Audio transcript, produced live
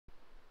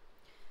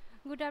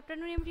Good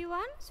afternoon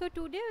everyone. So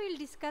today we will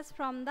discuss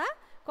from the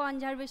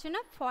conservation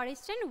of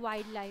forest and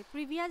wildlife.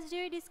 Previous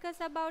day we discussed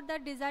about the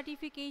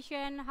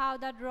desertification, how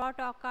the drought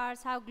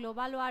occurs, how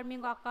global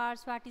warming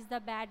occurs, what is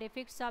the bad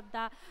effects of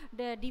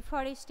the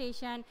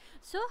deforestation.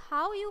 So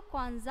how you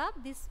conserve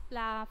this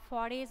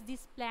forest,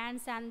 these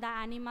plants and the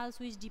animals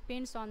which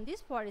depends on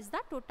this forest, the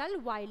total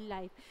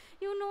wildlife.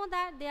 You know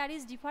that there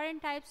is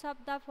different types of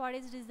the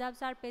forest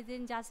reserves are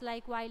present, just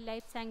like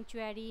wildlife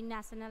sanctuary,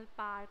 national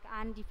park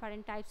and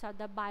different types of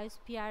the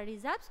biosphere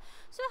reserves.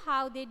 So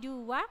how they do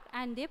work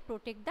and they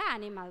protect the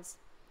animals.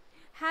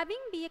 Having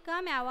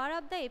become aware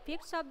of the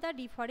effects of the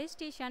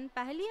deforestation,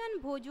 Pahli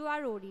and Bhojo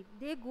are worried.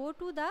 They go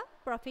to the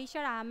Professor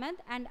Ahmed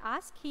and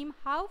ask him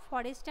how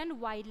forest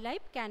and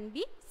wildlife can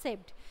be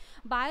saved.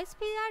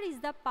 Biosphere is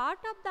the part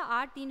of the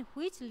earth in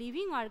which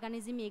living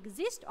organisms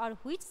exist or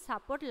which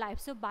support life.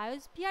 So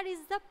biosphere is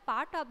the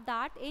part of the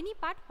earth, any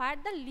part where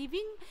the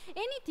living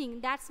anything,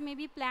 that's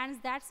maybe plants,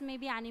 that's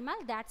maybe animal,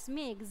 that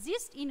may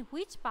exist in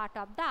which part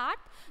of the earth,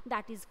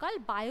 that is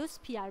called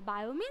biosphere.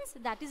 Bio means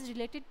that is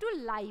related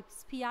to life,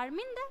 sphere means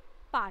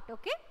the part,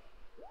 okay.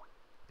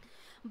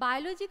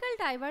 Biological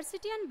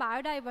diversity and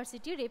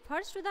biodiversity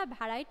refers to the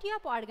variety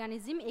of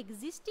organisms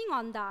existing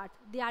on the earth,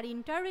 their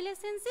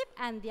interrelationship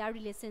and their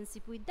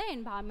relationship with the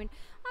environment.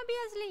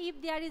 Obviously,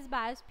 if there is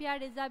biosphere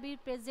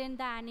reserve present,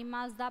 the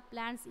animals, the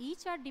plants,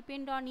 each are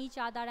depend on each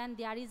other, and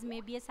there is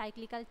maybe a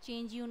cyclical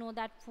change. You know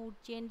that food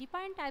chain,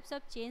 different types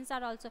of chains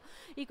are also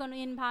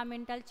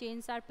environmental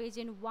chains are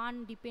present.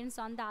 One depends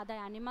on the other.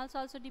 Animals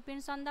also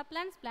depends on the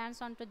plants.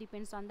 Plants also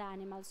depends on the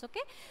animals.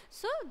 Okay,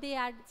 so there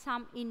are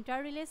some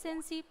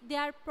interrelationship.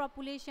 Their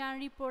population,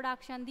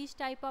 reproduction, this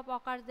type of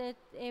occurs, that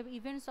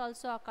events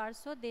also occur.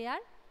 So they are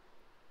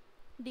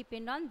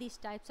depend on these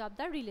types of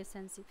the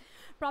relationship.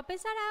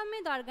 Professor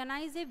Ahmed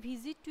organized a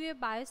visit to a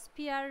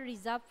biosphere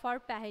reserve for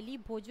Paheli,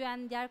 Bhojo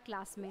and their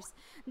classmates.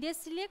 They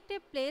select a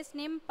place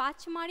named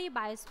Pachmari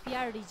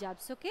Biosphere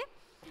Reserves, okay,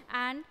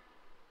 and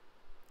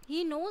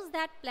he knows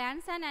that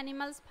plants and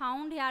animals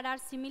found here are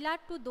similar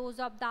to those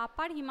of the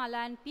upper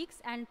Himalayan peaks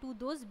and to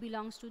those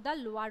belongs to the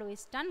lower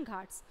Western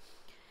Ghats.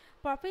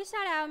 Professor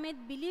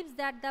Ahmed believes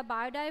that the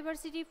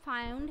biodiversity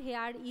found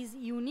here is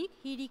unique.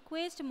 He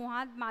requests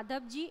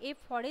Madhavji, a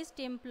forest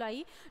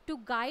employee, to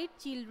guide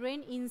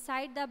children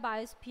inside the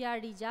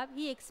biosphere reserve.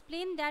 He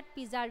explained that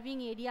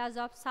preserving areas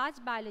of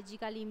such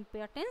biological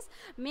importance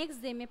makes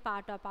them a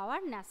part of our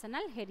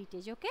national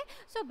heritage. Okay,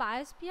 so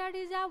biosphere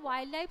reserve,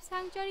 wildlife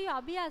sanctuary,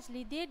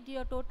 obviously they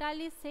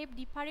totally save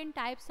different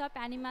types of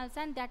animals,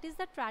 and that is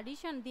the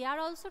tradition. They are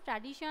also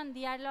tradition.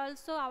 They are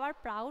also our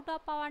proud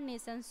of our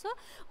nation. So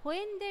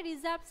when they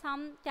reserve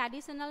some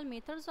traditional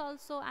methods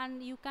also,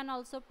 and you can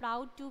also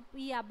proud to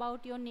be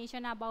about your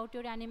nation, about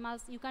your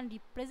animals. You can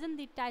represent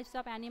the types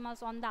of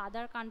animals on the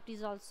other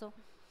countries also.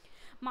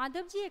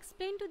 Madhavji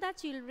explained to the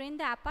children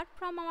that apart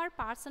from our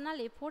personal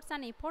efforts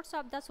and efforts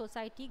of the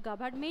society,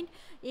 government,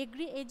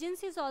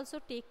 agencies also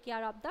take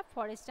care of the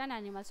forest and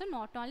animals. So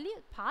not only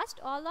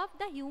first, all of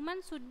the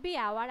humans should be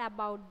aware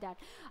about that.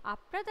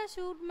 After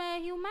the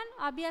human,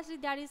 obviously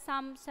there is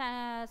some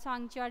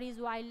sanctuaries,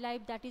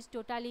 wildlife that is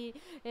totally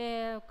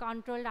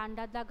controlled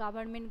under the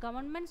government.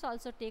 Governments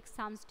also take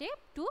some step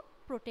to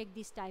protect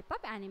this type of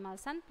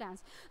animals and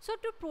plants. So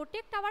to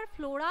protect our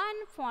flora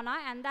and fauna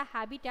and the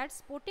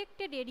habitats,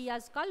 protected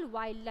areas called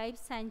wildlife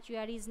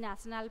sanctuaries,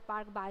 national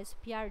park,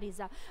 biosphere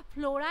reserve.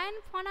 Flora and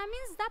fauna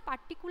means the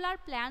particular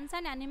plants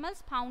and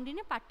animals found in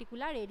a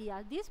particular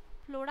area. This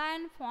flora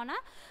and fauna,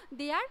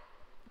 they are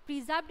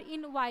preserved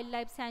in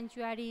wildlife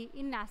sanctuary,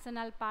 in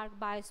national park,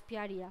 biosphere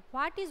area.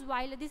 What is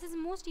wild? This is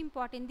most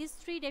important. These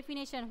three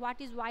definitions: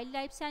 what is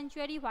wildlife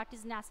sanctuary, what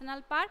is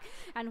national park,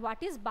 and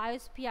what is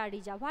biosphere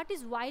reserve. What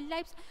is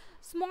wildlife?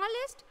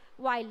 Smallest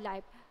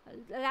wildlife,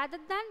 rather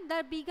than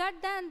the bigger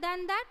than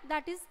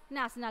that is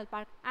national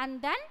park,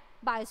 and then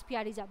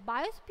biosphere reserve.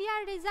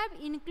 Biosphere reserve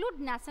include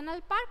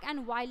national park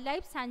and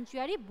wildlife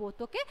sanctuary both,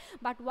 okay,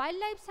 but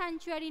wildlife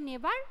sanctuary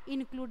never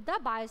include the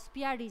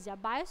biosphere reserve.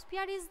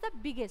 Biosphere is the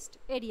biggest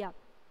area.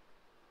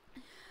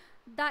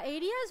 The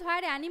areas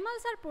where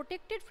animals are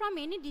protected from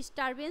any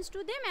disturbance to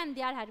them and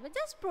their habitat.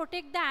 Just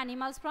protect the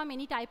animals from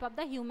any type of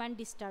the human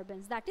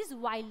disturbance. That is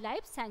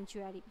wildlife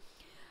sanctuary.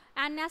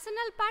 And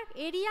national park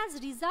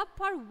areas reserved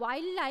for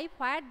wildlife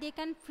where they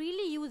can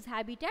freely use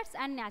habitats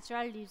and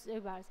natural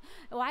reservoirs.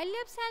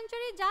 Wildlife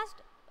sanctuary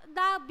just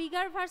the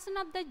bigger version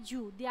of the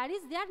zoo. There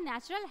is their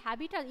natural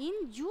habitat.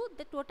 In zoo,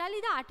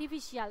 totally the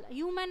artificial,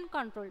 human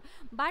control.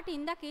 But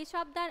in the case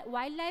of the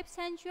wildlife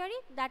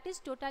sanctuary, that is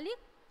totally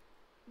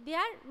they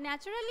are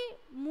naturally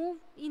move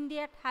in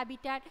their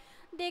habitat.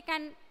 They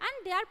can, and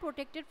they are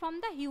protected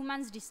from the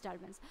humans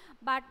disturbance.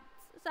 But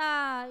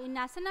in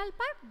national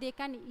park, they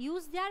can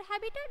use their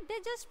habitat. They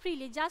just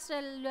freely, just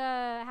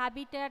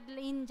habitat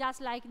in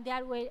just like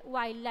their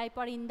wildlife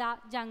or in the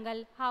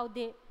jungle, how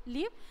they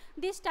live.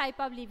 This type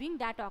of living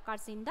that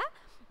occurs in the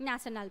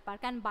national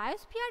park. And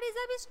biosphere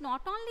reserve is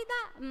not only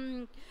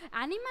the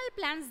animal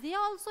plants, they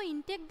also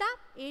intake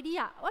the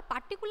area or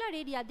particular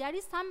area. There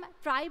is some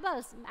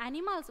tribals,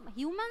 animals,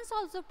 humans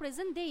also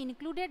present, they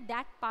included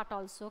that part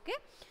also. Okay.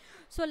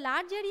 So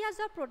large areas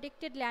of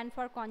protected land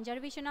for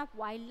conservation of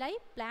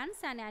wildlife, plants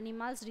and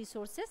animals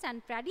resources,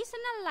 and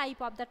traditional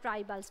life of the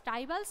tribals.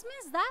 Tribals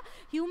means the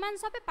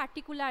humans of a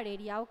particular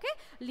area, okay,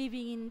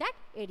 living in that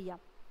area.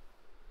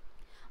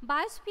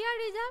 Biosphere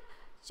reserve,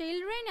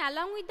 children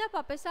along with the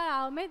Professor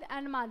Ahmed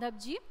and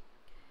Madhavji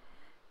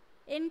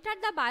entered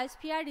the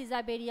biosphere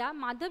reserve area.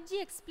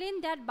 Madhavji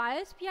explained that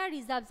biosphere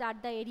reserves are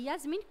the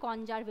areas mean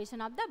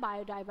conservation of the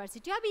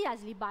biodiversity.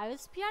 Obviously,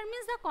 biosphere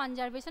means the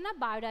conservation of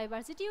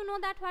biodiversity. You know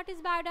that what is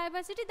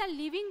biodiversity? The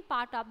living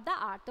part of the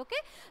earth. Okay,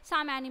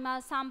 some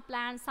animals, some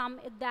plants, some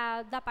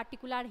the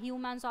particular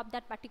humans of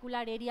that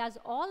particular areas.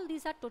 All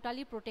these are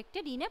totally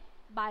protected in a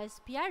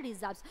biosphere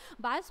reserves.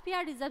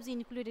 Biosphere reserves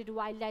included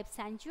wildlife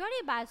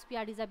sanctuary.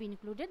 Biosphere reserve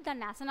included the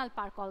national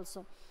park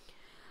also.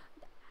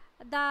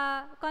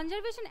 The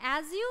conservation,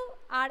 as you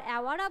are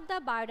aware of the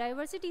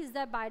biodiversity, is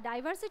the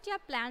biodiversity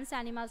of plants,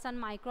 animals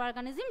and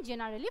microorganisms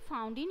generally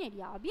found in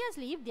area.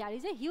 Obviously, if there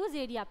is a huge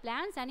area,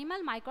 plants, animal,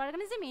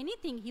 microorganism,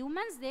 anything,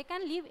 humans, they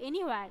can live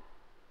anywhere.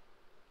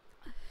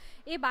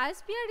 A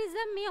biosphere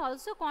reserve may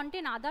also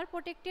contain other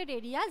protected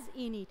areas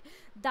in it.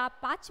 The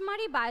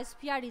Pachmari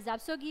Biosphere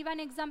Reserve. So, give an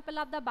example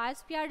of the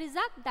biosphere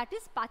reserve, that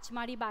is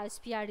Pachmari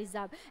Biosphere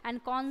Reserve,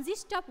 and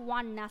consists of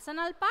one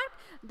national park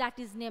that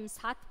is named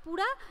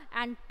Satpura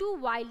and two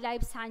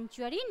wildlife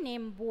sanctuary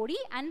named Bori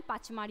and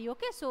Pachmari.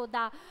 Okay, so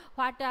the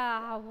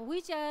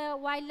which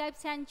wildlife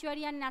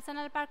sanctuary and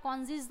national park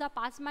consists the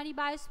Pachmari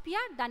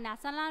Biosphere? The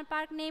national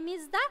park name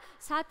is the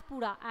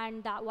Satpura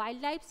and the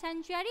wildlife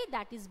sanctuary,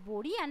 that is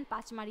Bori and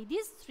Pachmari.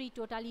 These three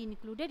totally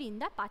included in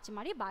the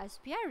Pachmari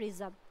Biosphere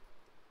Reserve.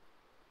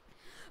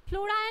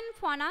 Flora and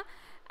fauna.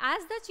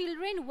 As the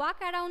children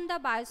walk around the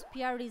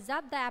Biosphere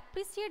Reserve, they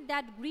appreciate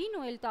that green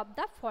wealth of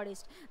the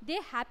forest. They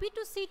are happy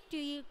to see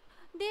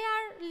they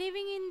are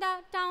living in the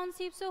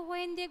township, so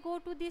when they go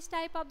to this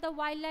type of the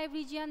wildlife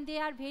region, they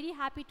are very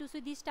happy to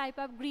see this type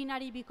of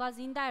greenery, because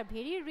in the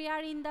very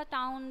rare in the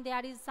town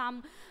there is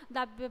some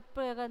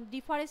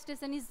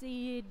deforestation is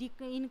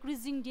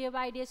increasing day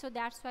by day, so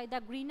that's why the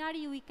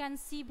greenery we can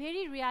see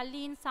very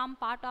rarely in some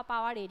part of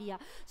our area.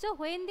 So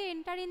when they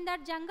enter in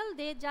that jungle,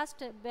 they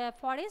just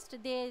forest,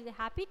 they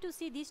happy to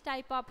see this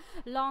type of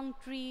long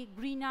tree,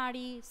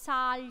 greenery,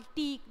 sal,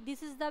 teak.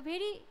 This is the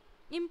very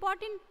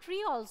important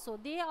tree also.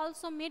 They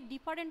also made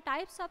different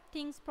types of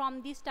things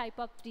from this type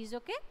of trees.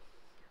 Okay.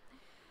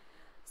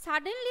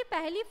 Suddenly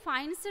Paheli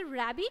finds a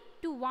rabbit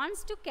to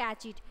wants to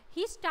catch it.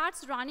 He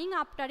starts running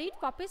after it.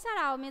 Professor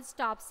Ahmed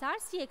stops her.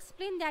 She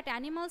explained that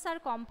animals are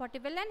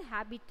comfortable and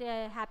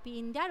happy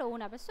in their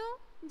own habitat. So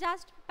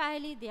just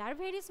Paheli, they are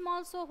very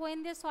small, so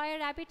when they saw a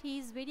rabbit, he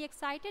is very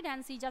excited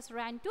and she just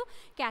ran to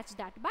catch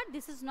that. But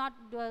this is not,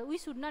 we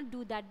should not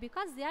do that,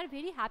 because they are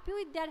very happy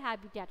with their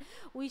habitat.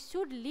 We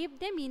should leave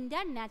them in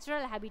their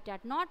natural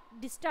habitat, not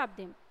disturb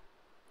them.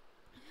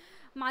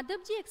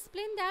 Madhavji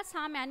explained that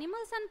some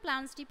animals and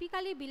plants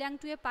typically belong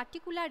to a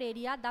particular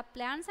area. The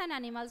plants and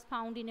animals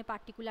found in a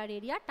particular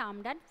area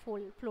termed as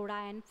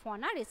flora and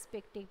fauna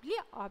respectively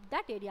of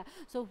that area.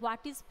 So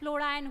what is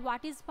flora and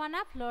what is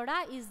fauna?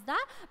 Flora is the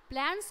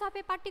plants of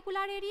a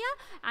particular area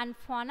and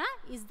fauna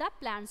is the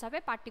plants of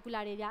a particular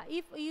area.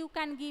 If you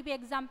can give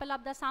example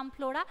of the some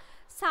flora,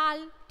 sal,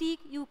 teak,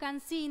 you can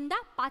see in the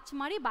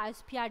Pachmari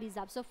Biosphere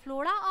Reserve. So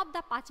flora of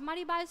the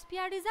Pachmari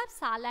Biosphere Reserve,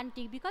 sal and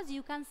teak, because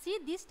you can see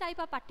this type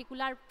of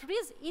particular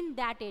trees in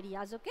that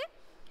areas. Okay.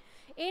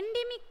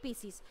 Endemic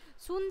species.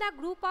 Soon the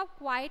group of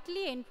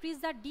quietly enters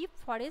the deep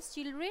forest.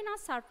 Children are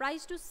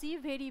surprised to see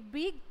very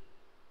big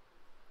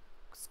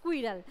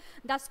squirrel.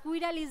 The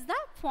squirrel is the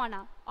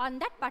fauna on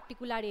that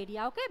particular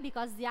area. Okay,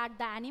 because they are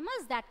the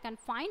animals that can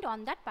find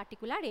on that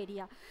particular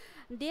area.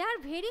 They are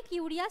very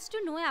curious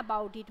to know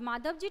about it.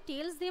 Madhavji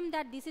tells them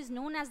that this is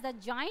known as the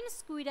giant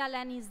squirrel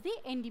and is the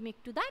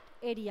endemic to that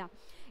area.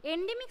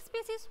 Endemic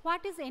species.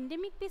 What is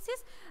endemic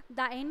species?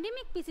 The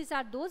endemic species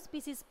are those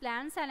species,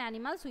 plants and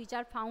animals which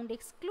are found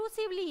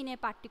exclusively in a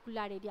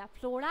particular area.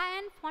 Flora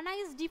and fauna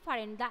is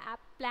different. The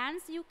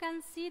plants you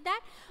can see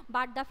that,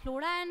 but the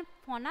flora and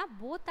fauna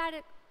both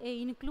are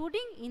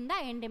including in the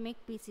endemic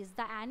species.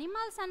 The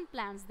animals and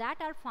plants that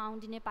are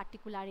found in a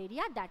particular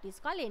area, that is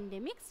called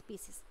endemic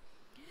species.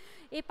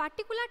 A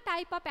particular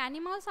type of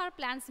animals or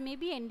plants may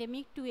be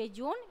endemic to a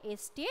zone, a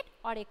state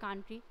or a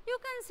country. You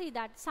can see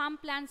that some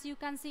plants you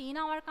can see in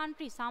our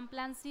country, some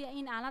plants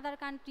in another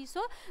country.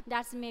 So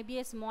that's maybe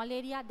a small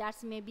area,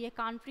 that's maybe a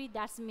country,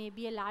 that's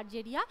maybe a large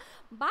area.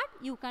 But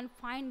you can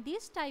find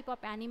this type of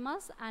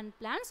animals and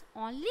plants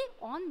only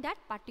on that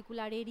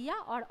particular area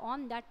or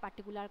on that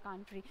particular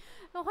country.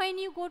 So when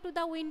you go to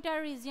the winter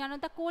region or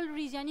the cold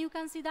region, you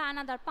can see the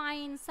another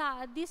pine,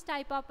 this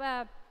type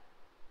of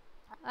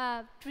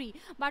tree,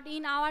 but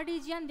in our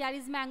region there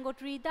is mango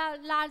tree, the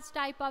large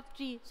type of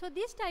tree. So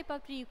this type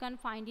of tree you can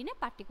find in a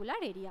particular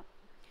area.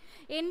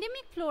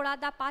 Endemic flora.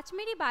 The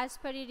Pachmari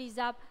Biosphere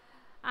Reserve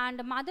And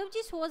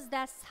Madhavji shows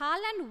that sal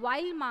and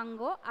wild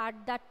mango are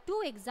the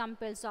two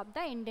examples of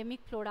the endemic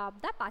flora of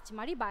the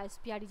Pachmari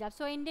Biosphere Reserve.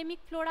 So, endemic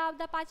flora of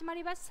the Pachmari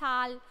Reserve,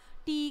 sal,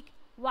 teak,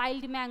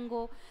 wild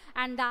mango,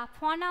 and the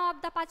fauna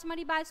of the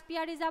Pachmari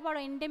Biosphere Reserve or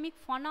endemic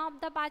fauna of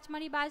the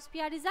Pachmari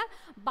Biosphere Reserve,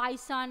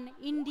 bison,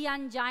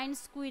 Indian giant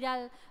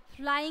squirrel,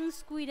 flying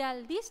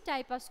squirrel, this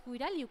type of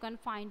squirrel you can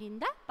find in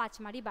the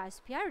Pachmari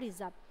Biosphere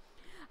Reserve.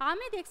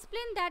 Ahmed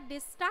explained that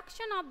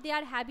destruction of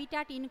their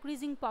habitat,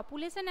 increasing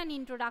population and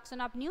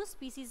introduction of new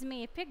species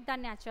may affect the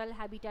natural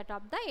habitat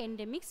of the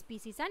endemic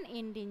species and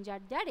endanger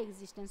their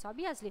existence.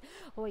 Obviously,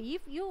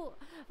 if you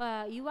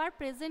are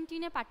present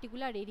in a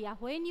particular area,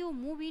 when you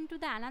move into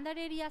the another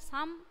area,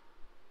 some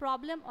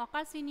problem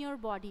occurs in your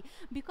body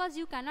because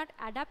you cannot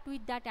adapt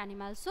with that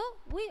animal. So,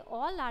 we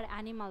all are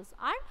animals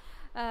are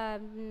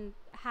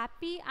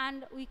happy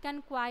and we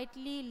can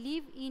quietly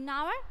live in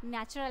our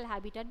natural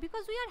habitat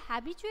because we are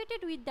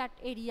habituated with that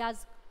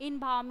areas,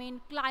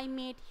 environment,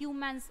 climate,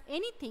 humans,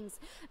 anything,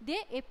 they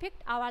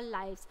affect our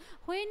lives.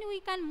 When we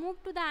can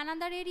move to the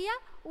another area,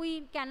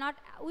 we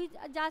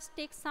just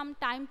take some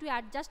time to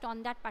adjust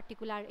on that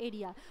particular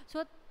area.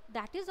 So,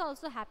 that is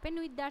also happen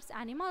with that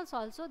animals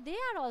also, they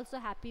are also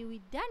happy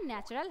with their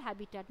natural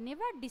habitat,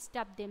 never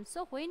disturb them.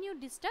 So, when you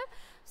disturb,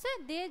 so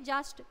they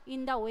just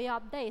in the way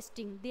of the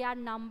extinct, their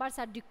numbers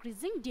are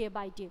decreasing day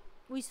by day,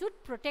 we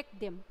should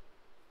protect them.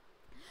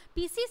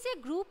 Species,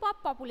 a group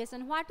of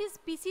population. What is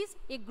species?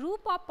 A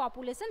group of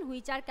population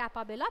which are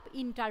capable of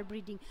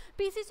interbreeding.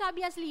 Species,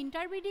 obviously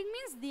interbreeding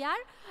means they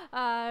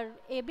are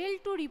able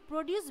to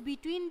reproduce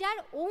between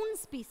their own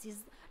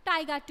species,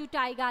 tiger to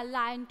tiger,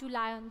 lion to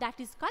lion, that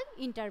is called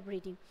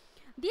interbreeding.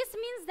 This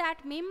means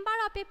that member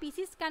of a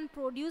species can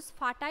produce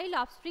fertile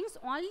offsprings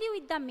only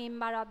with the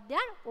member of their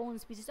own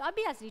species.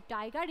 Obviously,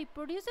 tiger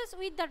reproduces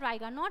with the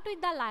tiger, not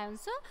with the lion.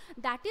 So,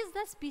 that is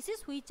the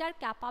species which are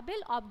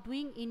capable of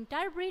doing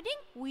interbreeding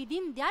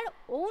within their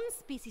own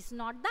species,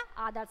 not the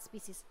other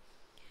species.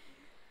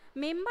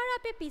 Member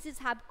of a species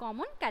have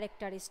common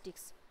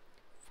characteristics.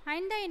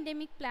 Find the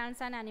endemic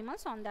plants and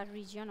animals on that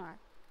region or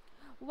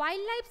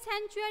Wildlife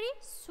Sanctuary.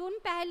 Soon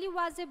Pahali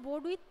was a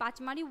board with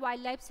Pachmari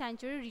Wildlife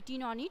Sanctuary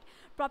written on it.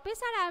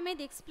 Professor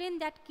Ahmed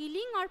explained that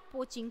killing or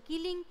poaching,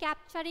 killing,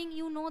 capturing,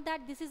 you know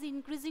that this is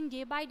increasing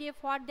day by day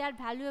for their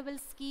valuable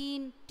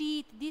skin,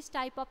 teeth, this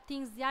type of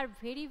things, they are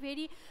very,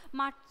 very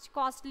much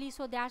costly.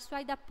 So, that is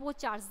why the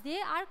poachers, they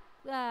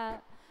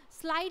are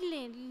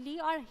slightly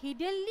or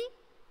hiddenly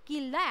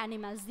kill the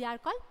animals, they are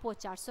called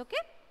poachers, okay.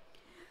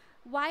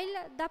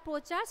 While the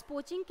poachers,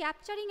 poaching,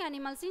 capturing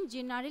animals in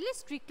generally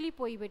strictly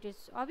prohibited,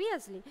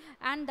 obviously,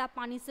 and the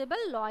punishable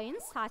law in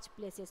such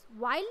places.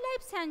 Wildlife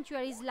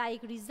sanctuaries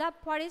like reserve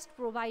forest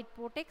provide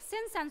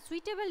protections and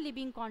suitable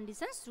living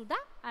conditions to the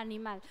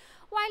animal.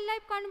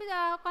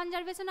 Wildlife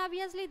conservation,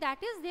 obviously, that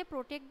is they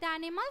protect the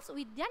animals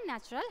with their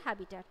natural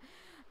habitat.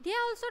 They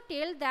also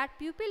tell that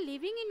people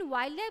living in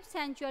wildlife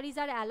sanctuaries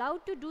are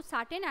allowed to do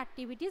certain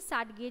activities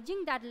such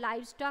gauging that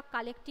livestock,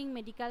 collecting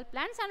medical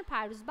plants and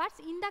fireworks. But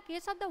in the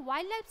case of the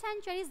wildlife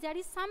sanctuaries, there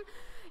is some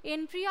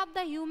entry of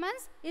the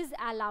humans is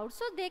allowed.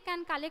 So, they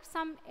can collect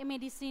some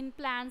medicine,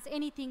 plants,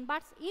 anything.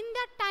 But in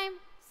that time,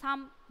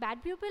 some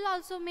bad people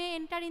also may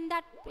enter in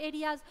that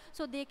areas.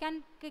 So, they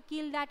can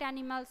kill that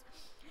animals.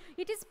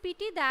 It is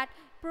pity that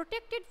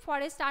protected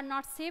forests are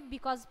not safe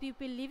because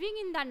people living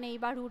in the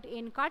neighborhood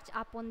encroach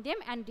upon them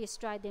and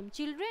destroy them.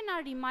 Children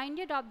are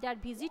reminded of their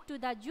visit to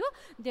the zoo.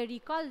 They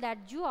recall that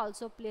zoo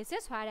also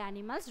places where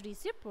animals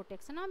receive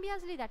protection.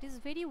 Obviously, that is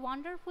very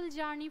wonderful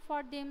journey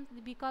for them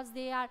because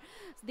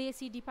they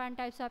see different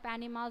types of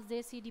animals,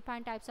 they see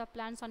different types of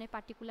plants on a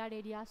particular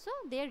area. So,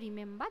 they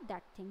remember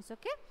that things,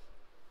 okay.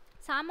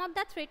 Some of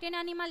the threatened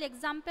animal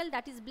example,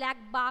 that is black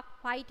buck,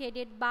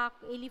 white-headed buck,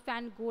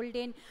 elephant,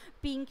 golden,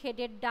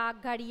 pink-headed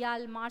duck,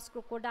 gharial, marsh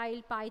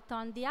crocodile,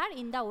 python, they are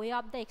in the way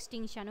of the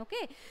extinction,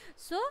 okay.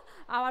 So,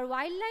 our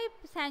wildlife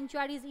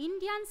sanctuaries,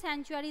 Indian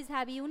sanctuaries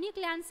have unique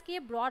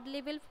landscape, broad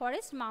level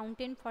forest,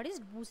 mountain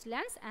forest,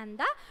 bushlands and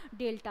the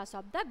deltas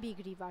of the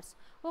big rivers.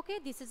 Okay,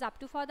 this is up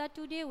to for the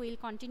today. We will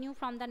continue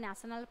from the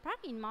national park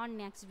in our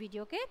next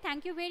video, okay.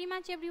 Thank you very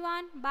much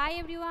everyone. Bye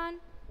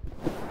everyone.